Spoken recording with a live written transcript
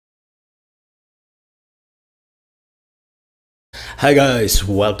Hi guys,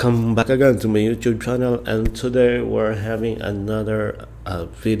 welcome back again to my YouTube channel, and today we're having another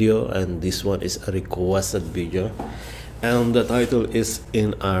video, and this one is a requested video, and the title is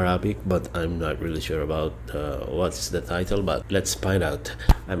in Arabic, but I'm not really sure about what's the title, but let's find out.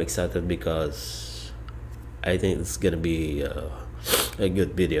 I'm excited because I think it's gonna be a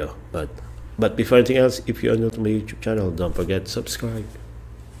good video, but before anything else, if you're new to my YouTube channel, don't forget to subscribe.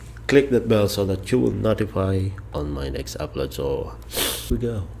 Click that bell so that you will notify on my next upload. So here we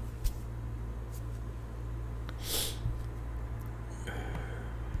go.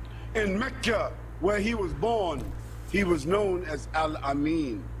 In Mecca, where he was born, he was known as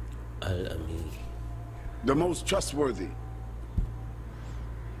Al-Amin, Al-Amin, the most trustworthy.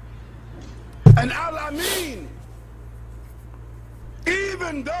 And Al-Amin,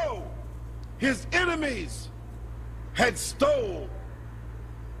 even though his enemies had stole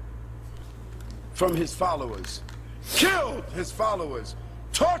from his followers, killed his followers,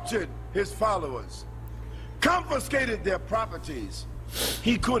 tortured his followers, confiscated their properties,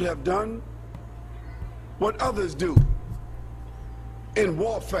 he could have done what others do in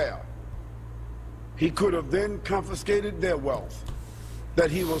warfare. He could have then confiscated their wealth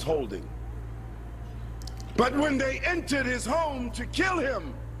that he was holding. But when they entered his home to kill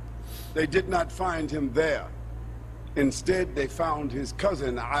him, they did not find him there. Instead, they found his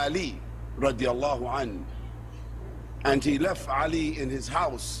cousin Ali radiallahu anhu, and he left Ali in his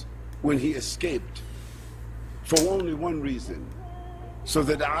house when he escaped for only one reason, so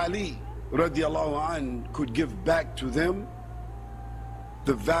that Ali radiallahu anhu could give back to them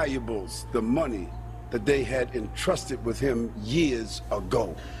the valuables, the money that they had entrusted with him years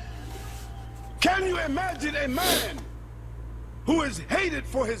ago. Can you imagine a man who is hated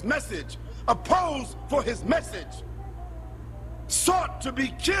for his message, opposed for his message, sought to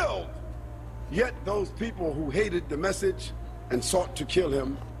be killed? Yet those people who hated the message and sought to kill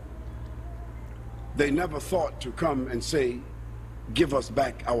him, they never thought to come and say, give us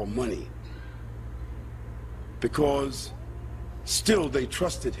back our money. Because still they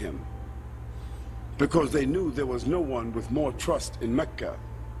trusted him. Because they knew there was no one with more trust in Mecca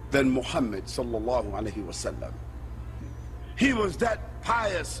than Muhammad sallallahu alaihi wasallam. He was that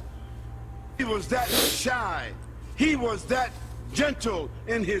pious, he was that shy, he was that gentle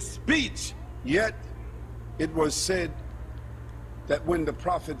in his speech. Yet it was said that when the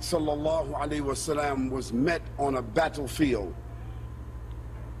Prophet sallallahu alaihi wasallam was met on a battlefield,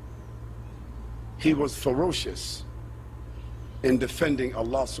 he was ferocious in defending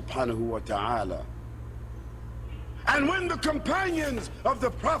Allah subhanahu wa ta'ala. And when the companions of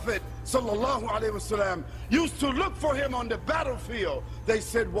the Prophet sallallahu alaihi wasallam used to look for him on the battlefield, they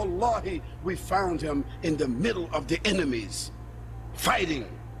said, wallahi, we found him in the middle of the enemies fighting.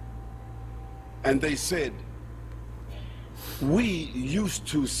 And they said, we used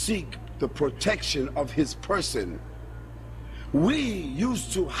to seek the protection of his person. We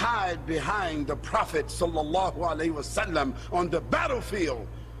used to hide behind the Prophet sallallahu alaihi wasallam on the battlefield.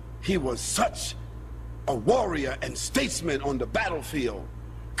 He was such a warrior and statesman on the battlefield,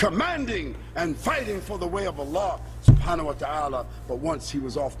 commanding and fighting for the way of Allah subhanahu wa ta'ala. But once he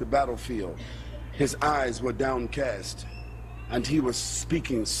was off the battlefield, his eyes were downcast, and he was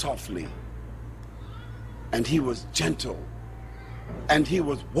speaking softly, and he was gentle, and he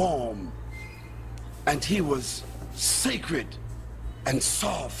was warm, and he was sacred and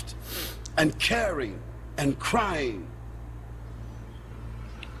soft and caring and crying.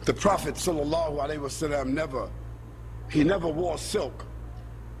 The Prophet sallallahu alaihi wasallam never wore silk,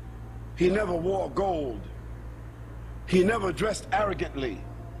 he never wore gold, he never dressed arrogantly,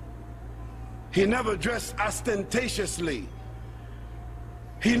 he never dressed ostentatiously,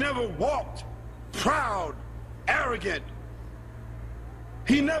 he never walked proud, arrogant.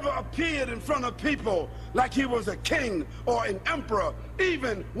 He never appeared in front of people like he was a king or an emperor,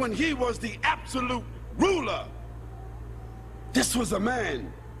 even when he was the absolute ruler. This was a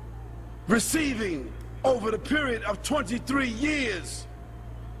man receiving over the period of 23 years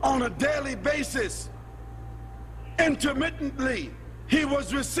on a daily basis. Intermittently, he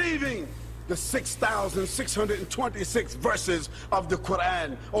was receiving the 6,626 verses of the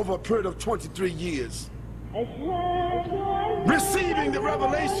Quran over a period of 23 years. Receiving the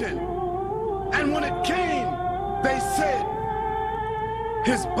revelation. And when it came, they said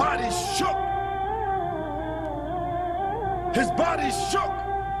his body shook. His body shook.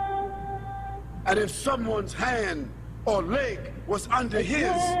 And if someone's hand or leg was under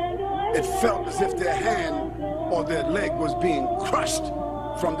his, it felt as if their hand or their leg was being crushed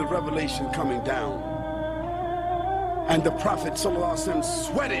from the revelation coming down. And the Prophet ﷺ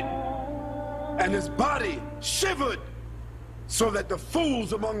sweated, and his body shivered so that the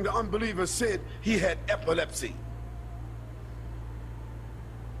fools among the unbelievers said he had epilepsy,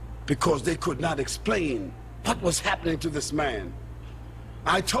 because they could not explain what was happening to this man.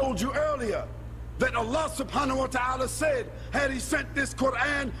 I told you earlier that Allah subhanahu wa ta'ala said, had he sent this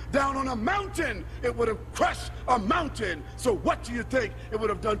Quran down on a mountain, it would have crushed a mountain. So what do you think it would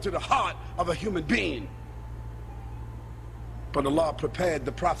have done to the heart of a human being? But Allah prepared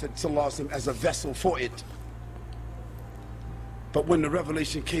the Prophet ﷺ as a vessel for it. But when the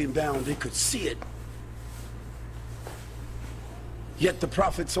revelation came down, they could see it. Yet the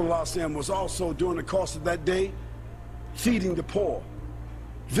Prophet ﷺ was also, during the course of that day, feeding the poor,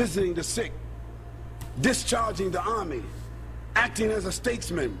 visiting the sick, discharging the army, acting as a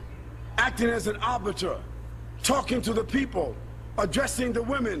statesman, acting as an arbiter, talking to the people, addressing the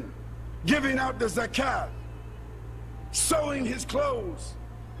women, giving out the zakat, sewing his clothes,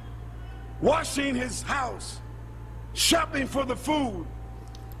 washing his house, shopping for the food,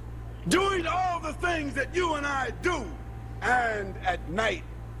 doing all the things that you and I do, and at night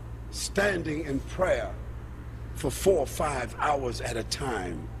standing in prayer for 4 or 5 hours at a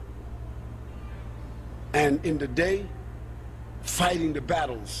time, and in the day fighting the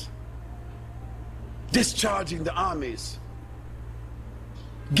battles, discharging the armies,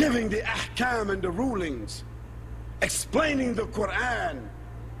 giving the ahkam and the rulings, explaining the Quran,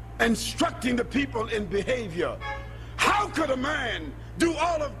 instructing the people in behavior. How could a man do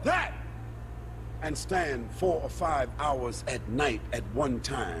all of that and stand 4 or 5 hours at night at one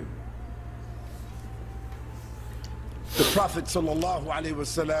time? The Prophet sallallahu alaihi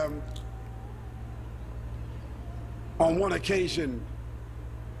wasallam, on one occasion,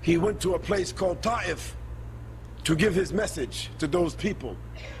 he went to a place called Ta'if to give his message to those people.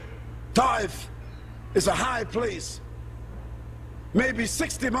 Ta'if is a high place, maybe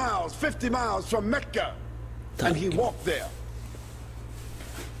 60 miles, 50 miles from Mecca, and he walked there.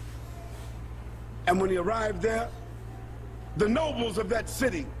 And when he arrived there, the nobles of that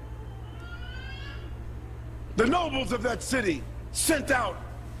city, sent out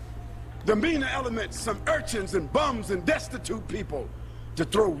the meaner elements, some urchins and bums and destitute people, to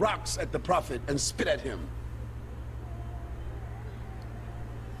throw rocks at the Prophet and spit at him.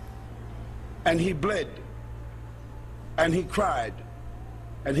 And he bled, and he cried,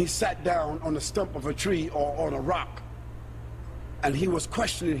 and he sat down on the stump of a tree or on a rock, and he was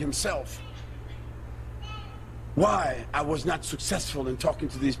questioning himself, why I was not successful in talking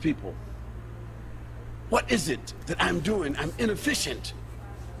to these people. What is it that I'm doing? I'm inefficient.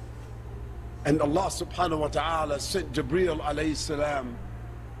 And Allah subhanahu wa ta'ala sent Jibreel alayhi salam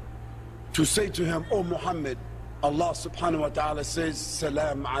to say to him, O Muhammad, Allah subhanahu wa ta'ala says,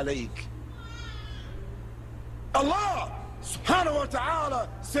 Salam alayk. Allah subhanahu wa ta'ala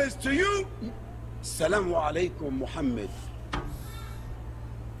says to you, Salamu alaykum Muhammad.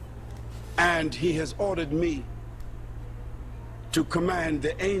 And he has ordered me to command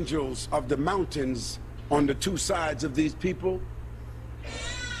the angels of the mountains on the 2 sides of these people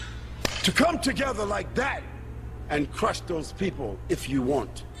to come together like that and crush those people if you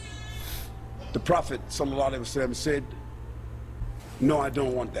want. The Prophet ﷺ said, no, I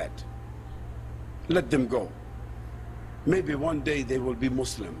don't want that. Let them go. Maybe one day they will be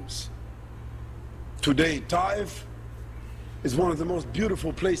Muslims. Today, Taif is one of the most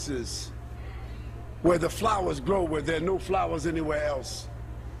beautiful places where the flowers grow, where there are no flowers anywhere else.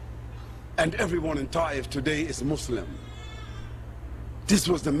 And everyone in Taif today is Muslim. This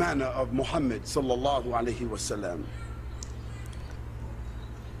was the manner of Muhammad sallallahu alaihi wasallam.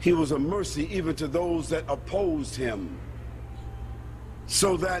 He was a mercy even to those that opposed him,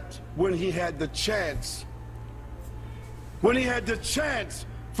 so that when he had the chance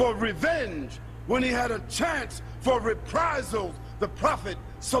for revenge, when he had a chance for reprisals, the Prophet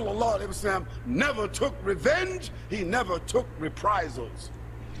sallallahu alaihi wasallam never took revenge, he never took reprisals.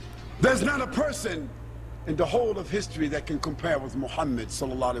 There's not a person in the whole of history that can compare with Muhammad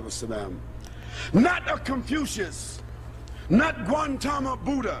sallallahu alaihi wasallam. Not a Confucius, not Gautama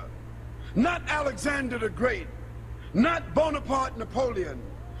Buddha, not Alexander the Great, not Bonaparte Napoleon,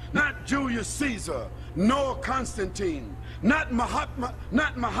 not Julius Caesar, nor Constantine, not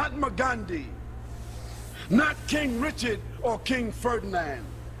Mahatma Gandhi, not King Richard or King Ferdinand,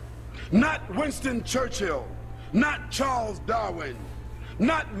 not Winston Churchill, not Charles Darwin,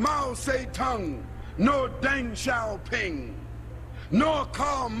 not Mao Zedong, nor Deng Xiaoping, nor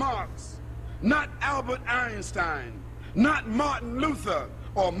Karl Marx, not Albert Einstein, not Martin Luther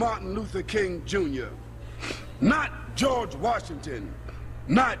or Martin Luther King Jr., not George Washington,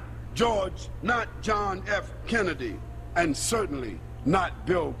 not John F. Kennedy, and certainly not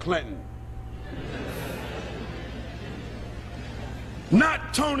Bill Clinton.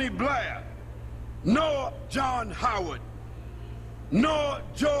 not Tony Blair, nor John Howard, nor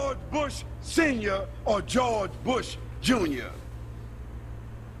George Bush Sr. or George Bush Jr.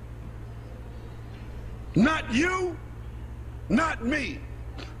 Not you, not me,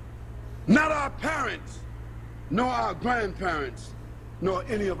 not our parents, nor our grandparents, nor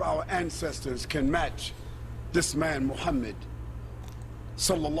any of our ancestors can match this man Muhammad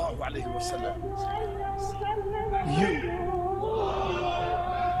sallallahu alaihi wasallam.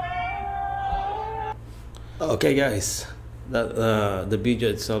 Okay guys, that the video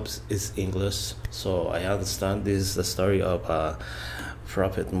itself is English, so I understand this is the story of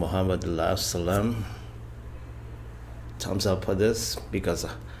Prophet Muhammad salam. Thumbs up for this, because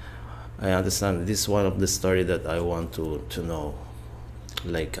I understand this is one of the story that I want to know,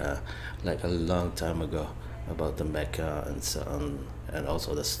 like a long time ago, about the Mecca and so on, and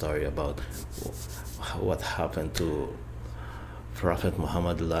also the story about what happened to Prophet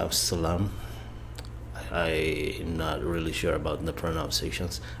Muhammad salam. I'm not really sure about the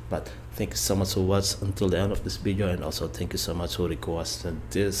pronunciations, but thank you so much for watching until the end of this video, and also thank you so much for requesting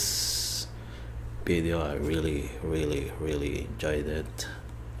this video. I really enjoyed it,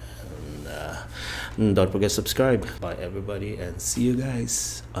 and don't forget to subscribe. Bye everybody, and see you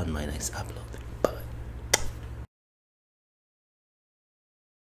guys on my next upload.